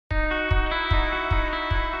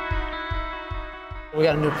We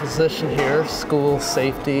got a new position here, School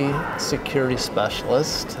Safety Security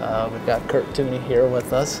Specialist. We've got Kurt Tooney here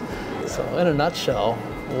with us. So in a nutshell,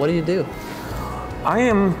 what do you do? I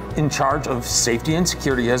am in charge of safety and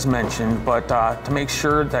security, as mentioned, but to make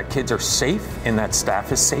sure that kids are safe and that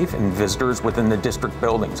staff is safe and visitors within the district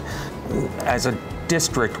buildings. As a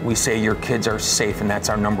district, we say your kids are safe, and that's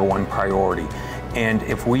our #1 priority. And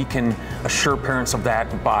if we can assure parents of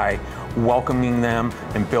that by welcoming them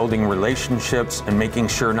and building relationships and making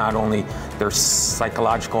sure not only their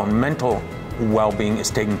psychological and mental well-being is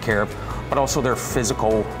taken care of, but also their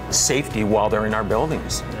physical safety while they're in our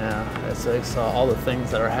buildings. Yeah, it's all the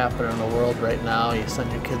things that are happening in the world right now. You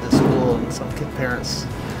send your kid to school, and some parents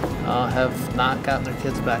have not gotten their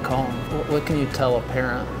kids back home. What can you tell a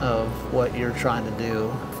parent of what you're trying to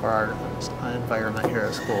do for our environment here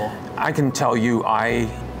at school? I can tell you I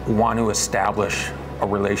want to establish a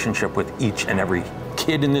relationship with each and every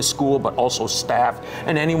kid in this school, but also staff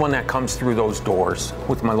and anyone that comes through those doors.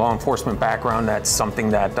 With my law enforcement background, that's something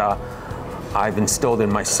that I've instilled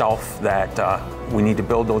in myself, that we need to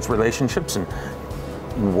build those relationships, and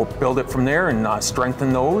we'll build it from there and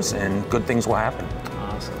strengthen those, and good things will happen.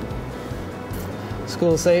 Awesome.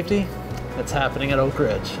 School safety, it's happening at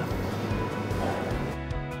Oakridge.